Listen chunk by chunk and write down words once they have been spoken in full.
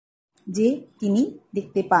যে তিনি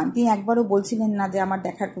দেখতে পান। তিনি একবারও বলছিলেন না যে আমার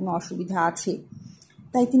দেখার কোনো অসুবিধা আছে,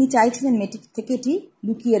 তাই তিনি চাইছিলেন মেয়েটির থেকে এটি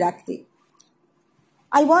লুকিয়ে রাখতে।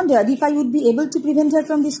 I wondered if I would be able to prevent her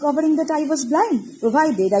from discovering that I was blind,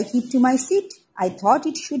 provided I keep to my seat. I thought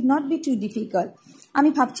it should not be too difficult. আমি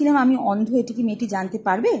ভাবছিলাম আমি অন্ধ, এটি কি মেয়েটি জানতে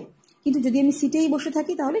পারবে? কিন্তু যদি আমি সিটেই বসে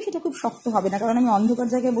থাকি তাহলে সেটা খুব শক্ত হবে না, কারণ আমি অন্ধকার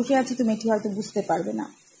জায়গায় বসে আছি, তো মেয়েটি হয়তো বুঝতে পারবে না।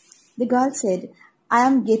 The girl said, I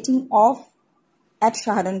am getting off at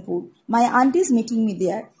Saharanpur. My aunt is meeting me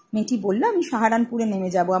there. মেয়েটি বলল, আমি সাহারানপুরে নেমে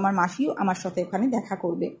যাব, আমার মাসিও আমার সাথে ওখানে দেখা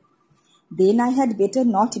করবে। Then I had better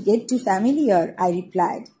not get too familiar, I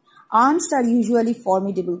replied. Aunts are usually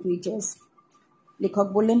formidable creatures. লেখক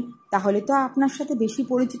বললেন, তাহলে তো আপনার সাথে বেশি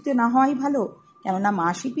পরিচিত না হওয়াই ভালো, কেননা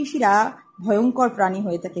মাসি পিসিরা ভয়ঙ্কর প্রাণী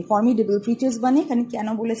হয়ে থাকে। ফর্মিডেবল ক্রিচার্স মানে এখানে কেন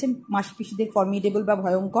বলেছেন মাসি পিসিদের ফর্মিডেবল বা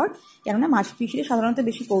ভয়ঙ্কর? কেননা মাসি পিসিরা সাধারণত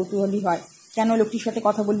বেশি কৌতূহলী হয়, কেন লোকটির সাথে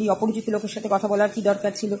কথা বললি, অপরিচিত লোকের সাথে কথা বলার কি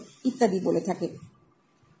দরকার ছিল, ইত্যাদি বলে থাকে।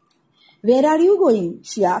 Where are you going?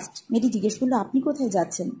 she asked. মেয়েটি জিজ্ঞেস করলো, আপনি কোথায়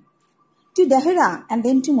যাচ্ছেন? To Dehra and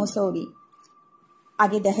then to Mussoorie.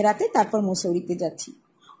 আগে দেহরাতে, তারপর মুসৌরিতে যাচ্ছি।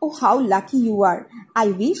 Oh, how lucky you are. I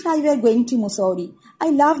wish I were going to Mussoorie. I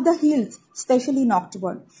love the hills, especially in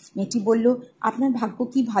October. মেয়েটি বলল, আপনার ভাগ্য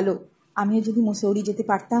কি ভালো, আমিও যদি মুসৌরি যেতে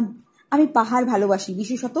পারতাম। আমি পাহাড় ভালোবাসি,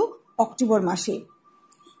 বিশেষত অক্টোবর মাসে।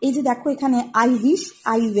 এই যে দেখো এখানে I wish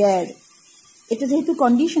I were, এটা যেহেতু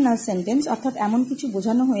কন্ডিশনাল সেন্টেন্স, অর্থাৎ এমন কিছু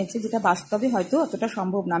বোঝানো হয়েছে যেটা বাস্তবে হয়তো অতটা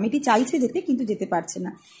সম্ভব না। মেয়েটি চাইছে যেতে কিন্তু যেতে পারছে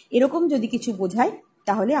না, এরকম যদি কিছু বোঝায়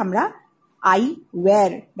তাহলে আমরা I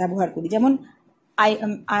were ব্যবহার করি। যেমন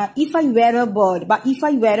if I were a bird বা if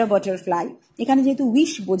I were a butterfly, এখানে যেহেতু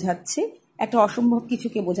উইশ বোঝাচ্ছে, একটা অসম্ভব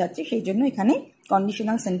কিছুকে বোঝাচ্ছে, সেই জন্য এখানে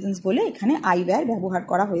কন্ডিশনাল সেন্টেন্স বলে এখানে I were ব্যবহার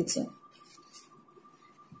করা হয়েছে।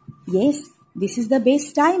 Yes, this is the best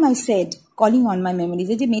time, I said, calling on my memories.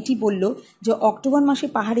 এই যে মেয়েটি বলল যে অক্টোবর মাসে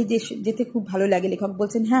পাহাড়ে যেতে খুব ভালো লাগে, লেখক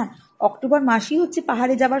বলছেন হ্যাঁ, অক্টোবর মাসই হচ্ছে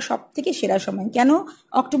পাহাড়ে যাবার সব থেকে সেরা সময়। কেন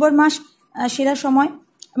অক্টোবর মাস সেরা সময়?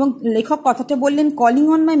 এবং লেখক কথাটা বললেন কলিং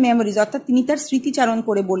অন মাই মেমোরিজ, অর্থাৎ তিনি তার স্মৃতিচারণ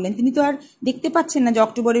করে বললেন। তিনি তো আর দেখতে পাচ্ছেন না যে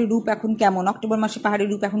অক্টোবরের রূপ এখন কেমন, অক্টোবর মাসে পাহাড়ের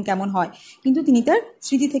রূপ এখন কেমন হয়, কিন্তু তিনি তার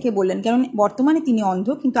স্মৃতি থেকে বললেন, কারণ বর্তমানে তিনি অন্ধ,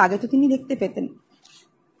 কিন্তু আগে তো তিনি দেখতে পেতেন।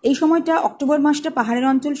 এই সময়টা অক্টোবর মাসটা পাহাড়ের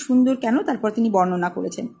অঞ্চল সুন্দর কেন, তারপর তিনি বর্ণনা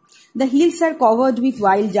করেছেন। The hills R covered with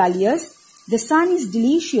wild জালিয়াস, the sun is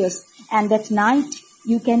delicious, and that night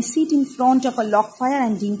you can sit in front of a lock fire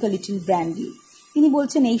and drink a little brandy. তিনি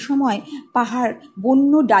বলছেন এই সময় পাহাড়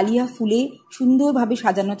বন্য ডালিয়া ফুলে সুন্দরভাবে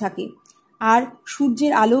সাজানো থাকে, আর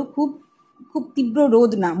সূর্যের আলো খুব খুব তীব্র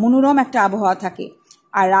রোদ না, মনোরম একটা আবহাওয়া থাকে,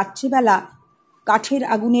 আর রাত্রেবেলা কাঠের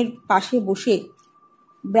আগুনের পাশে বসে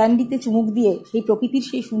ব্র্যান্ডিতে চুমুক দিয়ে সেই প্রকৃতির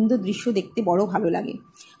সেই সুন্দর দৃশ্য দেখতে বড় ভালো লাগে।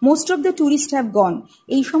 Most of the tourist have gone.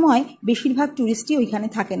 এই সময় বেশিরভাগ ট্যুরিস্টই ওইখানে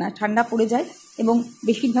থাকে না, ঠান্ডা পড়ে যায় এবং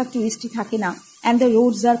বেশিরভাগ ট্যুরিস্টই থাকে না। And the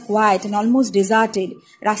roads are quite and almost deserted,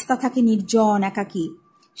 রাস্তা থাকে নির্জন একাকী।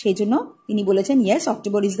 সেই জন্য তিনি বলেছেন yes,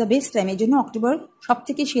 October is the best time. এই জন্য অক্টোবর সব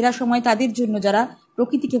থেকে সেরা সময় তাদের জন্য যারা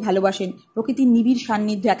প্রকৃতিকে ভালোবাসেন, প্রকৃতির নিবিড়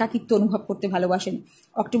সান্নিধ্য একাকিত্ব অনুভব করতে ভালোবাসেন।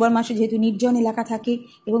 অক্টোবর মাসে যেহেতু নির্জন এলাকা থাকে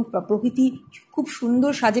এবং প্রকৃতি খুব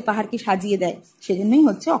সুন্দর সাজে পাহাড়কে সাজিয়ে দেয়, সেজন্যই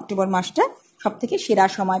হচ্ছে অক্টোবর মাসটা সব থেকে সেরা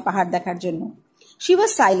সময় পাহাড় দেখার জন্য। She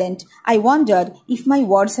was silent. I wondered if my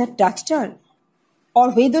words had touched her or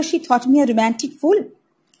whether she thought me a romantic fool.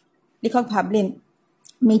 লেখক ভাবলেন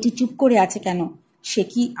মেয়েটি চুপ করে আছে কেন, সে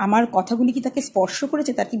কি আমার কথাগুলি কি তাকে স্পর্শ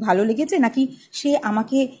করেছে, তার কি ভালো লেগেছে, নাকি সে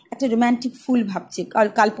আমাকে একটা রোম্যান্টিক ফুল ভাবছে,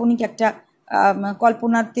 কাল্পনিক একটা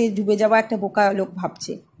কল্পনাতে ডুবে যাওয়া একটা বোকা লোক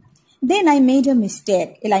ভাবছে। Then I made a mistake.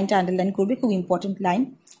 এই লাইনটা আন্ডারলাইন করবে, খুব ইম্পর্টেন্ট লাইন।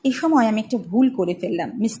 এই সময় আমি একটা ভুল করে ফেললাম।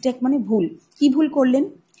 মিস্টেক মানে ভুল। কি ভুল করলেন?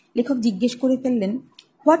 লেখক জিজ্ঞেস করে ফেললেন,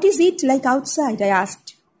 what is it like outside? I asked.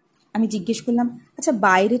 আমি জিজ্ঞেস করলাম, আচ্ছা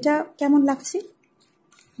বাইরেটা কেমন লাগছে?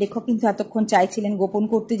 লেখক কিন্তু এতক্ষণ চাইছিলেন গোপন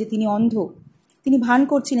করতে যে তিনি অন্ধ। তিনি ভান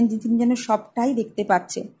করছিলেন যে তিনি যেন সবটাই দেখতে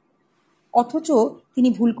পাচ্ছেন, অথচ তিনি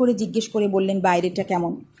ভুল করে জিজ্ঞেস করে বললেন বাইরেটা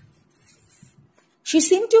কেমন। She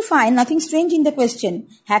seemed to find nothing strange in the question.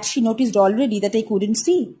 Had she noticed already that I couldn't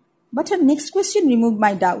see? But her next question removed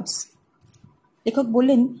my doubts. লেখক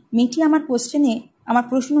বললেন মেয়েটি আমার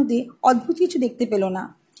প্রশ্নতে অদ্ভুত কিছু দেখতে পেল না।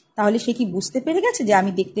 তাহলে সে কি বুঝতে পেরে গেছে যে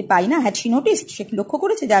আমি দেখতে পাই না? Had she noticed? সে কি লক্ষ্য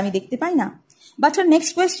করেছে যে আমি দেখতে পাই না? But her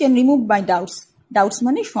next question removed my doubts. Doubts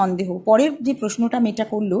মানে সন্দেহ। পরের যে প্রশ্নটা মেয়েটা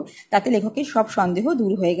করলো তাতে লেখকের সব সন্দেহ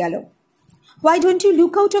দূর হয়ে গেল। Why don't you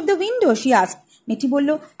look out of the window? She asked. মেয়েটি বলল,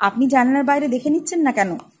 আপনি জানালার বাইরে দেখে নিচ্ছেন না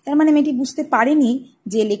কেন? তার মানে মেয়েটি বুঝতে পারেনি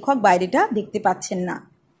যে লেখক বাইরেটা দেখতে পাচ্ছেন না।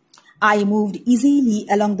 I moved easily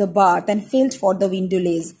along the bath and felt for the window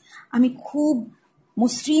ledge. আমি খুব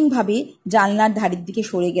মসৃণভাবে জানলার ধারের দিকে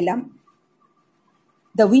সরে গেলাম।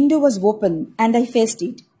 The window was open and I faced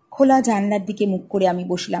it. খোলা জানলার দিকে মুখ করে আমি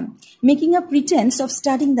বসলাম, making a pretence of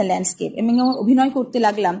studying the landscape, এবং অভিনয় করতে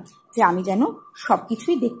লাগলাম যে আমি যেন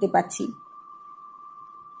সবকিছুই দেখতে পাচ্ছি,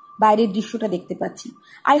 বাইরের দৃশ্যটা দেখতে পাচ্ছি।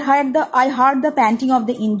 I heard the panting of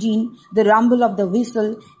the engine, the rumble of the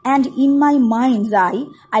whistle, and in my mind's eye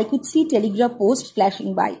I could see telegraph posts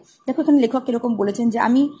flashing by. দেখো এখানে লেখক এরকম বলেছেন যে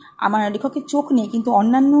আমার লেখকের চোখ নেই, কিন্তু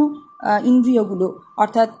অন্যান্য ইন্দ্রিয়গুলো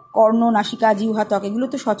অর্থাৎ কর্ণ, নাসিকা, জিহ্বা, ত্বক এগুলো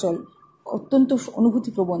তো সচল, অত্যন্ত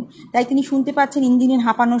অনুভূতিপ্রবণ। তাই তিনি শুনতে পাচ্ছেন ইঞ্জিনের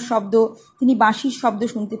হাঁপানোর শব্দ, তিনি বাঁশির শব্দ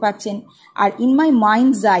শুনতে পাচ্ছেন। আর ইন মাই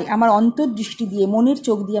মাইন্ডস আই, আমার অন্তর্দৃষ্টি দিয়ে, মনের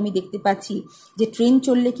চোখ দিয়ে আমি দেখতে পাচ্ছি যে ট্রেন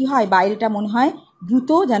চললে কি হয়, বাইরেটা মনে হয়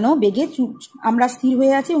দ্রুত যেন বেগে, আমরা স্থির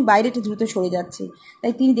হয়ে আছি এবং বাইরেটা দ্রুত সরে যাচ্ছে।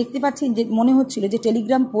 তাই তিনি দেখতে পাচ্ছেন যে মনে হচ্ছিল যে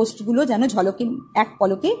টেলিগ্রাম পোস্টগুলো যেন ঝলকে এক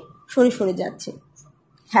পলকে সরে সরে যাচ্ছে।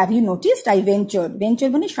 Have you noticed? I venture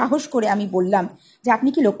মানে সাহস করে আমি বললাম যে আপনি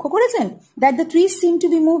কি লক্ষ্য করেছেন? That the trees seem to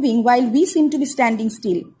B moving while we seem to B standing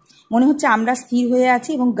still. মনে হচ্ছে আমরা স্থির হয়ে আছি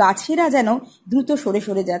এবং গাছেরা যেন দ্রুত সরে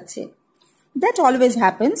সরে যাচ্ছে। That always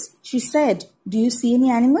happens, she said. Do you C any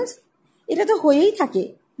animals? এটা তো হয়েই থাকে,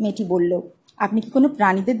 মেয়েটি বলল। আপনি কি কোনো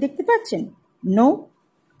প্রাণীদের দেখতে পাচ্ছেন? No,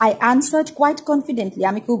 I answered quite confidently.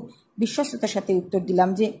 আমি খুব বিশ্বস্ততার সাথে উত্তর দিলাম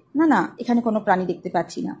যে না, এখানে কোনো প্রাণী দেখতে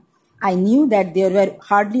পাচ্ছি না। I knew that there were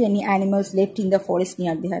hardly any animals left in the forest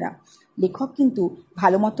near Dehara. লেখক কিন্তু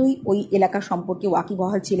ভালো মতোই ওই এলাকা সম্পর্কে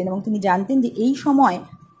ওয়াকিবহাল ছিলেন এবং তিনি জানতেন যে এই সময়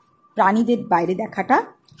প্রাণীদের বাইরে দেখাটা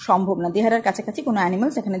সম্ভব না, দেহারার কাছাকাছি কোনো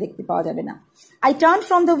অ্যানিমালস এখানে দেখতে পাওয়া যাবে না। I turned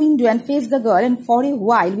from the window and faced the girl, and for a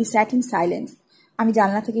while we sat in silence. আমি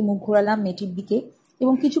জানলা থেকে মুখ ঘোরালাম মেয়েটির দিকে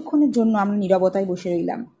এবং কিছুক্ষণের জন্য আমরা নীরবতায় বসে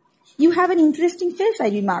রইলাম। You have an interesting face, I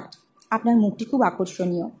remarked. আপনার মুখটি খুব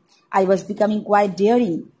আকর্ষণীয়। I was becoming quite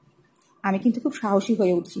daring. আমি কিন্তু খুব সাহসী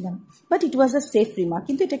হয়ে উঠছিলাম। But it was a safe remark,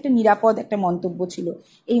 কিন্তু এটা একটা নিরাপদ একটা মন্তব্য ছিল।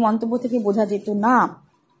 এই মন্তব্য থেকে বোঝা যেত না,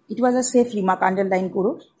 ইট ওয়াজ আ সেফ রিমার্ক, আন্ডারলাইন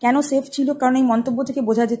করো। কেন সেফ ছিল? কারণ এই মন্তব্য থেকে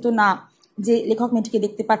বোঝা যেত না যে লেখক মেয়েটিকে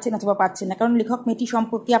দেখতে পাচ্ছেন অথবা পাচ্ছেন না। কারণ লেখক মেয়েটি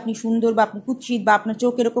সম্পর্কে আপনি সুন্দর বা আপনি কুৎসিত বা আপনার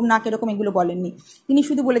চোখ এরকম, নাক এরকম এগুলো বলেননি। তিনি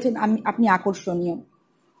শুধু বলেছেন আপনি আকর্ষণীয়।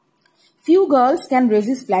 Few girls can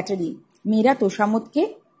resist flattery. মেয়েরা তোষামোদকে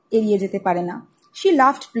এড়িয়ে যেতে পারে না। She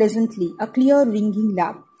laughed pleasantly, a clear ringing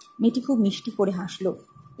লাভ। মেয়েটি খুব মিষ্টি করে হাসলো,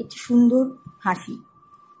 একটি সুন্দর হাসি।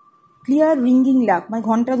 ক্লিয়ার রিঙ্গিং লাভ মানে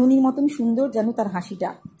ঘণ্টাধ্বনির মতন সুন্দর যেন তার হাসিটা।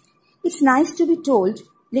 It's nice to be told.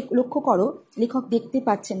 লক্ষ্য করো, লেখক দেখতে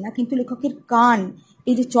পাচ্ছেন না, কিন্তু লেখকের কান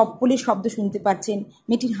এই যে চপ্পলের শব্দ শুনতে পাচ্ছেন,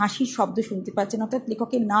 মেয়েটির হাসির শব্দ শুনতে পাচ্ছেন, অর্থাৎ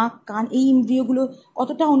লেখকের নাক, কান, এই ইন্দ্রিয়গুলো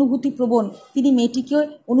কতটা অনুভূতিপ্রবণ, তিনি মেয়েটিকে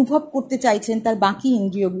অনুভব করতে চাইছেন তার বাকি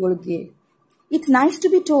ইন্দ্রিয়গুলোকে। It's nice to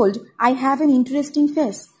be told I have an interesting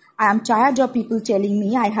face. I am tired of people telling me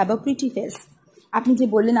I have a pretty face. আপনি যে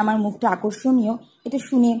বললেন আমার মুখটা আকর্ষণীয়, এটা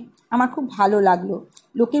শুনে আমার খুব ভালো লাগলো।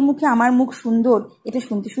 লোকের মুখে আমার মুখ সুন্দর, এটা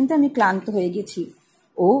শুনতে শুনতে আমি ক্লান্ত হয়ে গেছি।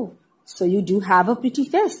 Oh, so you do have a pretty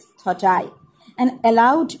face, thought I. And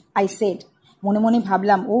aloud I said, মনে মনে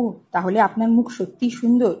ভাবলাম, ও তাহলে আপনার মুখ সত্যিই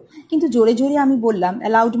সুন্দর। কিন্তু জোরে জোরে আমি বললাম,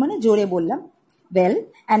 অ্যালাউড মানে জোরে বললাম, well,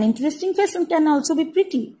 an interesting face can also be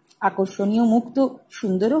pretty. আকর্ষণীয় মুখ তো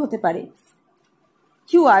সুন্দরও হতে পারে।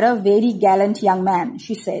 You are a very gallant young man,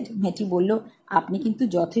 she said. মেয়েটি বলল, আপনি কিন্তু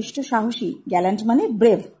যথেষ্ট সাহসী। গ্যালান্ট মানে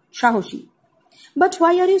ব্রেভ, সাহসী। But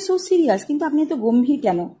why are you so serious? কিন্তু আপনি এত গম্ভীর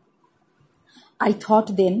কেন? I thought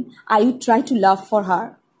then I would try to laugh for her.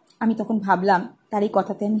 আমি তখন ভাবলাম তার এই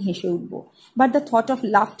কথাতে আমি হেসে উঠব। But the thought of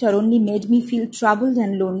laughter only made me feel troubled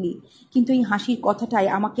and lonely. কিন্তু এই হাসির কথাটাই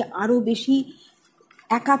আমাকে আরো বেশি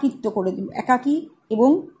একাকিত্ব করে দিল, একাকী এবং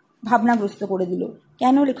ভাবনাগ্রস্ত করে দিল।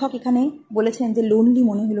 কেন লেখক এখানে বলেছেন যে লোনলি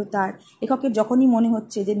মনে হলো তার? লেখকের যখনই মনে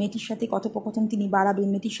হচ্ছে যে মেয়েটির সাথে কথোপকথন তিনি বাড়াবেন,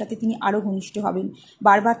 মেয়েটির সাথে তিনি আরও ঘনিষ্ঠ হবেন,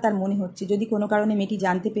 বারবার তার মনে হচ্ছে যদি কোনো কারণে মেয়েটি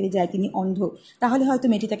জানতে পেরে যায় তিনি অন্ধ, তাহলে হয়তো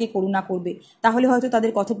মেয়েটি তাকে করুণা করবে, তাহলে হয়তো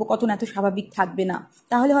তাদের কথোপকথন এত স্বাভাবিক থাকবে না,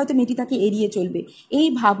 তাহলে হয়তো মেয়েটি তাকে এড়িয়ে চলবে। এই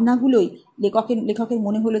ভাবনাগুলোই লেখকের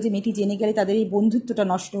মনে হলো যে মেয়েটি জেনে গেলে তাদের এই বন্ধুত্বটা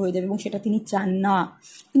নষ্ট হয়ে যাবে, এবং সেটা তিনি চান না।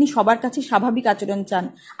 তিনি সবার কাছে স্বাভাবিক আচরণ চান।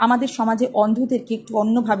 আমাদের সমাজে অন্ধদেরকে একটু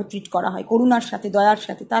অন্যভাবে ট্রিট করা হয়, করুণার সাথে, দয়ার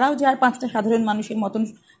সাথে। তারাও যে আর পাঁচটা সাধারণ মানুষের মতন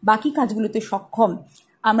বাকি কাজগুলোতে সক্ষম,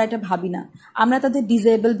 আমরা এটা ভাবি না। আমরা তাদের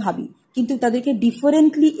ডিসেবল ভাবি, কিন্তু তাদেরকে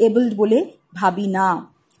ডিফারেন্টলি এবলড বলে ভাবি না।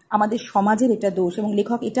 আমাদের সমাজের এটা দোষ, এবং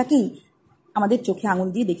লেখক এটাকেই আমাদের চোখে আঙুল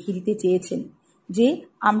দিয়ে দেখিয়ে দিতে চেয়েছেন যে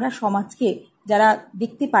আমরা সমাজকে যারা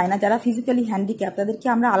দেখতে পায় না, যারা ফিজিক্যালি হ্যান্ডিক্যাপ, তাদেরকে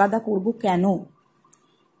আমরা আলাদা করব কেন?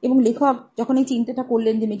 এবং লেখক যখন এই চিন্তাটা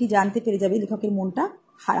করলেন যে মেয়েটি জানতে পেরে যাবে, লেখকের মনটা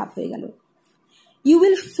খারাপ হয়ে গেল। You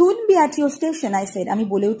will soon B at your station, I said. আমি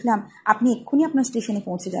বলে উঠলাম, আপনি এক্ষুনি আপনার স্টেশনে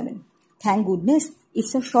পৌঁছে যাবেন। Thank goodness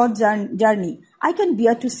it's a short journey, I can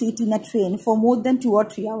beer two seat in a train for more than 2 or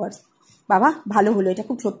 3 hours. বাবা, ভালো হলো, এটা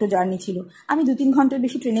খুব ছোট্ট জার্নি ছিল, আমি 2-3 ঘন্টার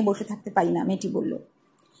বেশি ট্রেনে বসে থাকতে পারি না, মেয়েটি বলল।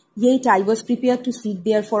 Yet I was prepared to sit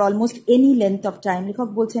there for almost any length of time. লেখক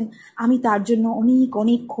বলছেন আমি তার জন্য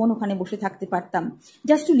অনেকক্ষণ ওখানে বসে থাকতে পারতাম.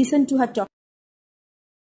 Just to listen to her talk.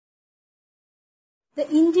 The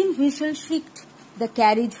engine whistle shrieked. The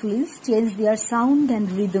carriage wheels changed their sound and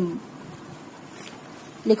rhythm.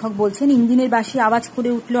 লেখক বলছেন ইঞ্জিনের বাঁশি আওয়াজ করে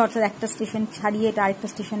উঠলো, অর্থাৎ একটা স্টেশন ছাড়িয়ে এটা আরেকটা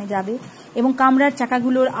স্টেশনে যাবে, এবং কামরার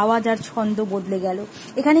চাকাগুলোর আওয়াজ আর ছন্দ বদলে গেল.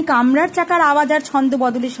 এখানে কামরার চাকার আওয়াজ আর ছন্দ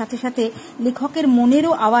বদলের সাথে সাথে লেখকের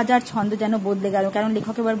মনেরও আওয়াজ আর ছন্দ যেন বদলে গেল. কারণ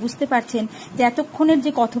লেখক এবার বুঝতে পারছেন যে এতক্ষণের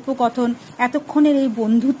যে কথোপকথন, এতক্ষণের এই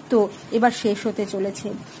বন্ধুত্ব এবার শেষ হতে চলেছে.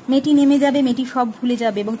 মেয়েটি নেমে যাবে, মেয়েটি সব ভুলে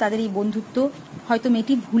যাবে এবং তাদের এই বন্ধুত্ব হয়তো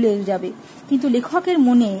মেয়েটি ভুলে যাবে. কিন্তু লেখকের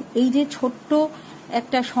মনে এই যে ছোট্ট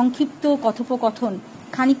একটা সংক্ষিপ্ত কথোপকথন,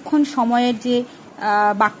 খানিকক্ষণ সময়ের যে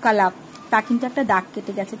বাক্যালাপ, তা কিন্তু একটা দাগ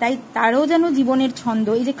কেটে গেছে. তাই তারও যেন জীবনের ছন্দ,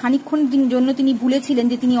 এই যে খানিকক্ষণ জন্য তিনি ভুলেছিলেন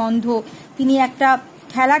যে তিনি অন্ধ, তিনি একটা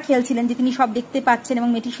খেলা খেলছিলেন যে তিনি সব দেখতে পাচ্ছেন এবং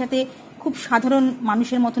মেয়েটির সাথে খুব সাধারণ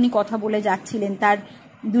মানুষের মতনই কথা বলে যাচ্ছিলেন তার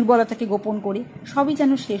দুর্বলতাকে গোপন করে, সবই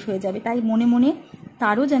যেন শেষ হয়ে যাবে. তাই মনে মনে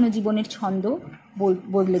তারও যেন জীবনের ছন্দ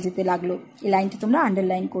বদলে যেতে লাগলো. এই লাইনটি তোমরা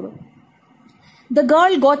আন্ডারলাইন করো. The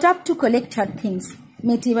girl got up to collect her things.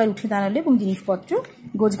 মেয়েটি এবার উঠে দাঁড়ালো এবং জিনিসপত্র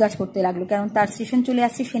গোছগাছ করতে লাগলো, কারণ তার স্টেশন চলে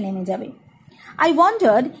আসছে, সে নেমে যাবে. I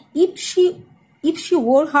wandered if she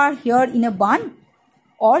or her here in a bun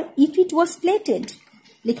or if it was plated.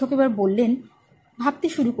 লেখক এবার বললেন, ভাবতে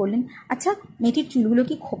শুরু করলেন, আচ্ছা মেয়েটির চুলগুলো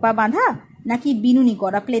কি খোপা বাঁধা নাকি বিনুনি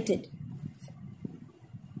করা, plated.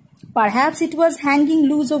 Perhaps it was hanging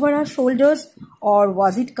loose over her shoulders or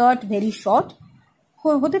was it cut very short.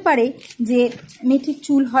 হতে পারে যে মেয়েটির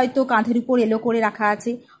চুল হয়তো কাঁধের উপর এলো করে রাখা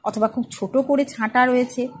আছে, অথবা খুব ছোট করে ছাঁটা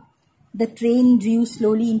রয়েছে. The train drew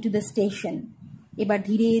slowly into the station. এবার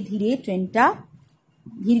ধীরে ধীরে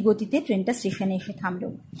ধীর গতিতে ট্রেনটা স্টেশনে এসে থামলো.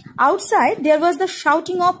 Outside there was the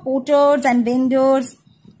shouting of পোর্টার্স and vendors.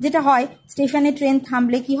 যেটা হয় স্টেশনে ট্রেন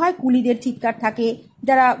থামলে কি হয়, কুলিদের চিৎকার থাকে,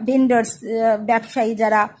 যারা ভেন্ডার্স ব্যবসায়ী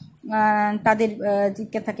যারা তাদের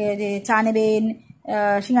চিৎকার থাকে যে চা নেবেন,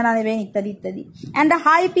 সিঙ্গারা নেবেন, ইত্যাদি ইত্যাদি. And a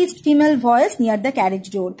high pitched female voice near the carriage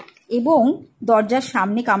ডোর. এবং দরজার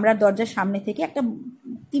সামনে, কামরার দরজার সামনে থেকে একটা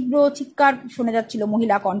তীব্র চিৎকার শোনা যাচ্ছিল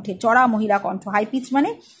মহিলা কণ্ঠে, চড়া মহিলা কণ্ঠ. হাই পিচ মানে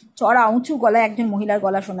চড়া উঁচু গলায় একজন মহিলার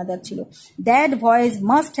গলা শোনা যাচ্ছিল. That voice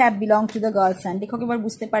must have belong to the girls hand. লেখক এবার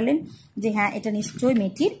বুঝতে পারলেন যে হ্যাঁ, এটা নিশ্চয়ই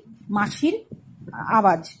মেয়েটির মাসির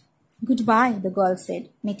আওয়াজ. Good bye, the girl said.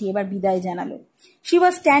 মেয়েটি এবার বিদায় জানালো. She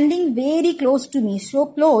was standing very close to me, so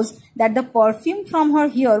close that the perfume from her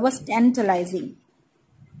hair was tantalizing.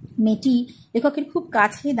 মেয়েটি লেখকের খুব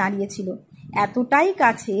কাছে দাঁড়িয়েছিল, এতটাই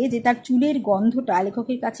কাছে যে তার চুলের গন্ধটা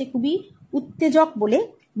লেখকের কাছে খুবই উত্তেজক বলে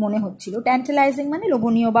মনে হচ্ছিল. ট্যান্টালাইজিং মানে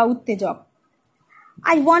লোভনীয় বা উত্তেজক.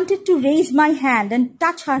 I wanted to raise my hand and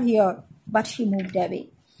touch her hair, but she moved away.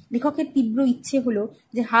 লেখকের তীব্র ইচ্ছে হলো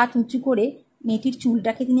যে হাত উঁচু করে মেয়েটির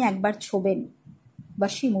চুলটাকে তিনি একবার ছোবেন, বা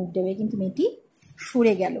she moved away, কিন্তু মেয়েটি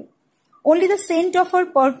সরে গেল. Only the scent of her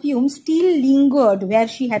perfume still lingered where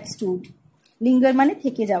she had stood. Linger মানে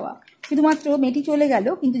থেকে যাওয়া. শুধুমাত্র মেয়েটি চলে গেল,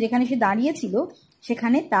 কিন্তু যেখানে সে দাঁড়িয়েছিল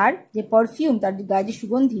সেখানে তার যে পারফিউম, তার গায়ে যে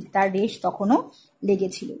সুগন্ধি, তার রেশ তখনও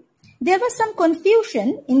লেগেছিল. There was some confusion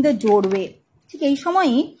in the doorway. ঠিক এই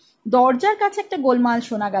সময়ই দরজার কাছে একটা গোলমাল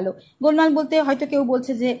শোনা গেল. গোলমাল বলতে হয়তো কেউ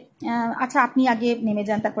বলছে যে আচ্ছা আপনি আগে নেমে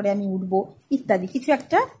যান, তারপরে আমি উঠবো, ইত্যাদি কিছু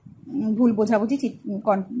একটা ভুল বোঝাবুঝি,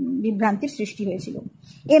 বিভ্রান্তির সৃষ্টি হয়েছিল.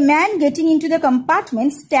 A man getting into the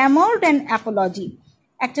compartment স্ট্যামার্ড an Apology.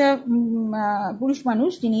 একটা পুরুষ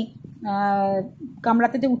মানুষ যিনি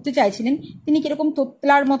কামরাতে উঠতে চাইছিলেন, তিনি কিরকম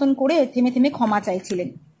তোতলার মতন করে থেমে থেমে ক্ষমা চাইছিলেন.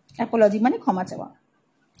 অ্যাপোলজি মানে ক্ষমা চাওয়া.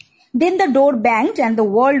 দেন the door ব্যাংড and the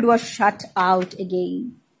world was shut out again.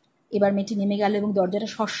 এবার মেয়েটি নেমে গেল এবং দরজাটা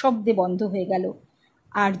সশব্দে বন্ধ হয়ে গেল,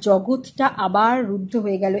 আর জগৎটা আবার রুদ্ধ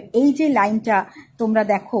হয়ে গেল. এই যে লাইনটা তোমরা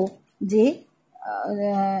দেখো যে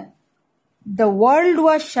the world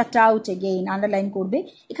was shut out again, underline করবে.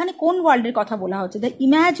 এখানে কোন ওয়ার্ল্ডের কথা বলা হচ্ছে? দ্য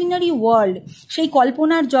ইম্যাজিনারি ওয়ার্ল্ড, সেই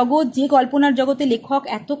কল্পনার জগৎ, যে কল্পনার জগতে লেখক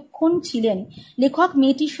এতক্ষণ ছিলেন. লেখক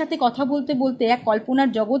মেয়েটির সাথে কথা বলতে বলতে এক কল্পনার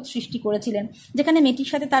জগৎ সৃষ্টি করেছিলেন, যেখানে মেয়েটির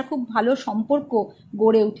সাথে তার খুব ভালো সম্পর্ক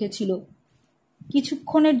গড়ে উঠেছিল.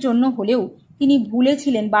 কিছুক্ষণের জন্য হলেও তিনি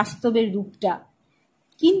ভুলেছিলেন বাস্তবের রূপটা,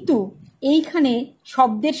 কিন্তু এইখানে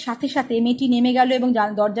শব্দের সাথে সাথে মেয়েটি নেমে গেল এবং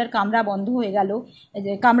দরজার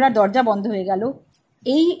কামরার দরজা বন্ধ হয়ে গেল.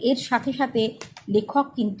 এর সাথে সাথে লেখক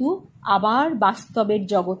কিন্তু আবার বাস্তবের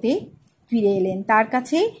জগতে ফিরে এলেন. তার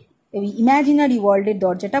কাছে ওই ইমাজিনারি ওয়ার্ল্ডের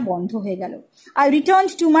দরজাটা বন্ধ হয়ে গেল. I return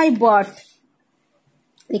to my birth.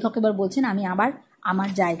 লেখক এবার বলছেন আমি আবার আমার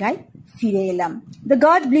জায়গায় ফিরে এলাম. The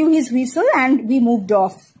guard blew his whistle and we moved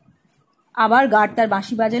of. আবার গার্ড তার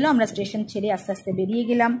বাঁশি বাজালো, আমরা স্টেশন ছেড়ে আস্তে আস্তে বেরিয়ে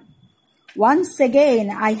গেলাম. Once again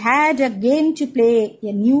I had a game to play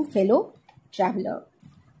a new fellow traveler.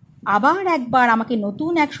 আবার একবার আমাকে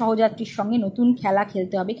নতুন এক সহযাত্রীর সঙ্গে নতুন খেলা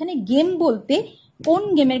খেলতে হবে। এখানে গেম বলতে কোন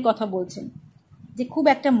গেমের কথা বলছেন? যে খুব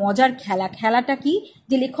একটা মজার খেলা। খেলাটা কি?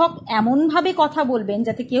 যে লেখক এমনভাবে কথা বলবেন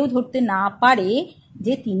যাতে কেউ ধরতে না পারে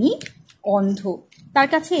যে তিনি অন্ধ। তার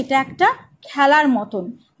কাছে এটা একটা খেলার মতন,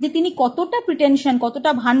 যে তিনি কতটা প্রিটেনশন,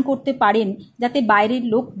 কতটা ভান করতে পারেন যাতে বাইরের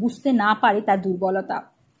লোক বুঝতে না পারে তার দুর্বলতা।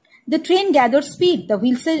 The train gather speed, the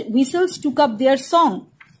হুইসেলস took up there song.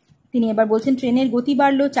 তিনি এবার বলছেন ট্রেনের গতি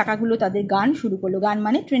বাড়লো, চাকাগুলো তাদের গান শুরু করলো। গান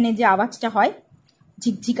মানে ট্রেনের যে আওয়াজটা হয়,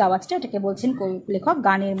 ঝিকঝিক আওয়াজটা, এটাকে বলছেন লেখক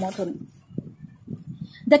গানের মতন।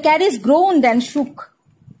 দ্য ক্যারেজ গ্রোনড অ্যান্ড শুক,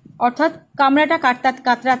 অর্থাৎ কামরাটা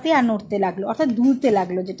কাতরাতে আর নড়তে লাগলো, অর্থাৎ দুলতে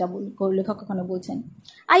লাগলো, যেটা লেখক ওখানে বলছেন।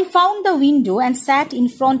 I found the window and SAT in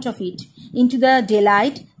front of it into the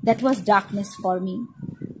delight that was darkness for me.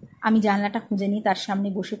 আমি জানলাটা খুঁজে নিয়ে তার সামনে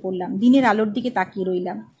বসে পড়লাম, দিনের আলোর দিকে তাকিয়ে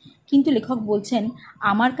রইলাম। কিন্তু লেখক বলছেন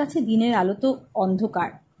আমার কাছে দিনের আলো তো অন্ধকার।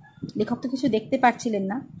 লেখক তো কিছু দেখতে পাচ্ছিলেন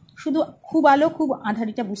না, শুধু খুব আলো খুব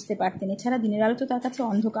আঁধারিটা বুঝতে পারতেন, এছাড়া দিনের আলো তো তার কাছে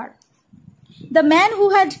অন্ধকার। The man who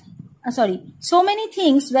had so many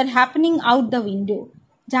things were happening out the window.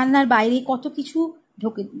 জানলার বাইরে কত কিছু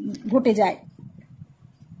ঘটে যায়।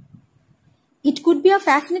 It could be a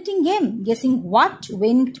fascinating game, guessing what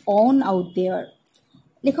went on out there.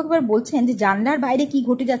 লেখক এবার বলছেন যে জানলার বাইরে কি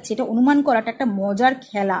ঘটে যাচ্ছে এটা অনুমান করাটা একটা মজার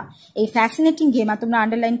খেলা। এই ফ্যাসিনেটিং গেম, আর তোমরা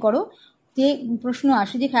আন্ডারলাইন করো, যে প্রশ্ন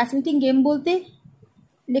আসে যে ফ্যাসিনেটিং গেম বলতে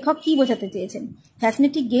লেখক কি বোঝাতে চেয়েছেন।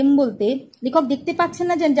 ফ্যাসিনেটিং গেম বলতে লেখক দেখতে পাচ্ছেন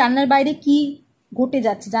না যে জানলার বাইরে কি ঘটে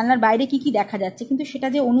যাচ্ছে, জানলার বাইরে কি কি দেখা যাচ্ছে, কিন্তু সেটা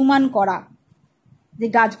যে অনুমান করা, যে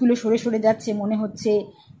গাছগুলো সরে সরে যাচ্ছে, মনে হচ্ছে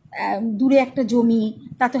দূরে একটা জমি,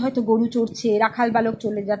 তাতে হয়তো গরু চড়ছে, রাখাল বালক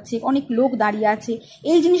চলে যাচ্ছে, অনেক লোক দাঁড়িয়ে আছে,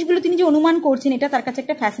 এই জিনিসগুলো তিনি যে অনুমান করছেন এটা তার কাছে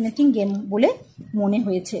একটা ফ্যাসিনেটিং গেম বলে মনে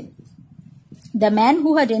হয়েছে। The man who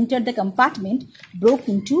had entered the compartment broke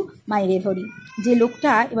into my reverie. যে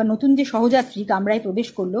লোকটা এবার নতুন যে সহযাত্রী কামরায় প্রবেশ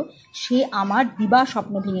করলো, সে আমার দিবা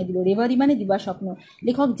স্বপ্ন ভেঙে দিল। রেভারি মানে দিবা স্বপ্ন।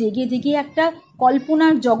 লেখক জেগে জেগে একটা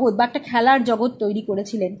কল্পনার জগৎ বা একটা খেলার জগৎ তৈরি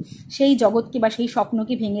করেছিলেন, সেই জগৎকে বা সেই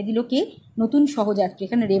স্বপ্নকে ভেঙে দিল কে? নতুন সহযাত্রী।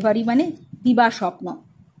 এখানে রেভারি মানে দিবা স্বপ্ন।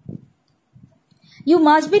 You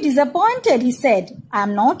must be disappointed, he said. I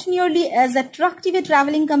am not nearly as attractive a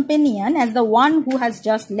traveling companion as the one who has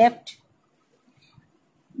just left.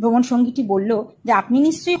 ভ্রমণ সঙ্গীটি বলল যে আপনি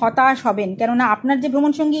নিশ্চয়ই হতাশ হবেন, কেননা আপনার যে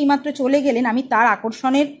ভ্রমণ সঙ্গী এইমাত্র চলে গেলেন, আমি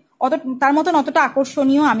তার মতন অতটা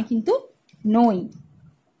আকর্ষণীয় আমি কিন্তু নই।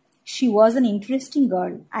 She was an interesting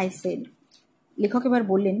girl, I said. লেখক এবার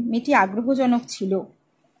বললেন মেয়েটি আগ্রহজনক ছিল।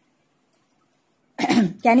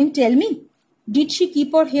 Can you tell me, did she keep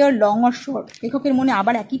her hair long or short? লেখকের মনে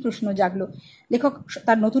আবার একই প্রশ্ন জাগলো। লেখক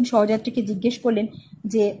তার নতুন সহযাত্রীকে জিজ্ঞেস করলেন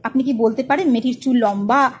যে আপনি কি বলতে পারেন মেয়েটির চুল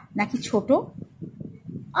লম্বা নাকি ছোট?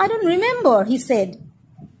 I don't remember, he said,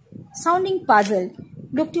 sounding puzzled.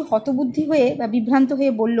 লোকটি হতবুদ্ধি হয়ে বা বিভ্রান্ত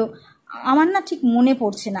হয়ে বলল আমার না ঠিক মনে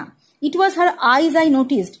পড়ছে না। It was her eyes I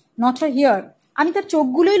noticed, not her hair. আমি তার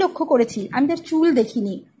চোখগুলোই লক্ষ্য করেছি, আমি তার চুল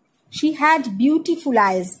দেখিনি। She had beautiful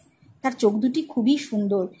eyes. তার চোখ দুটি খুবই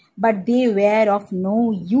সুন্দর, but they were of no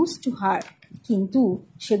use to her. কিন্তু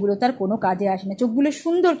সেগুলো তার কোনো কাজে আসে না। চোখগুলো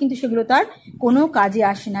সুন্দর কিন্তু সেগুলো তার কোনো কাজে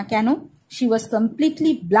আসে না। কেন? She was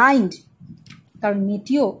completely blind. কারণ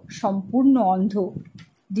মেয়েটিও সম্পূর্ণ অন্ধ।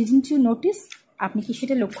 Didn't you notice? আপনি কি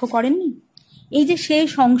সেটা লক্ষ্য করেননি? এই যে শেষ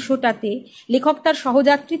অংশটাতে লেখক তার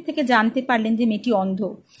সহযাত্রীর থেকে জানতে পারলেন যে মেয়েটি অন্ধ।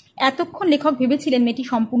 এতক্ষণ লেখক ভেবেছিলেন মেয়েটি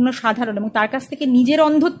সম্পূর্ণ সাধারণ, এবং তার কাছ থেকে নিজের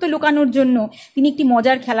অন্ধত্ব লুকানোর জন্য তিনি একটি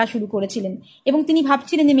মজার খেলা শুরু করেছিলেন, এবং তিনি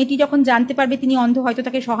ভাবছিলেন যে মেয়েটি যখন জানতে পারবে তিনি অন্ধ, হয়তো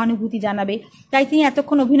তাকে সহানুভূতি জানাবে, তাই তিনি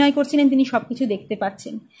এতক্ষণ অভিনয় করছিলেন তিনি সবকিছু দেখতে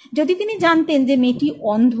পাচ্ছেন। যদি তিনি জানতেন যে মেয়েটি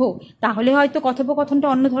অন্ধ, তাহলে হয়তো কথোপকথনটা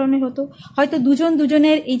অন্য ধরনের হতো, হয়তো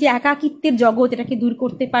দুজনের এই যে একাকিত্বের জগৎ এটাকে দূর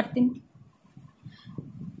করতে পারতেন।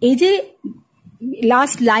 এই যে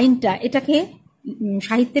লাস্ট লাইনটা, এটাকে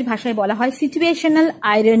সাহিত্যের ভাষায় বলা হয় সিচুয়েশনাল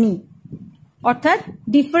আইরনি, অর্থাৎ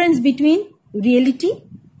difference between reality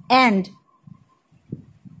and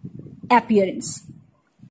appearance.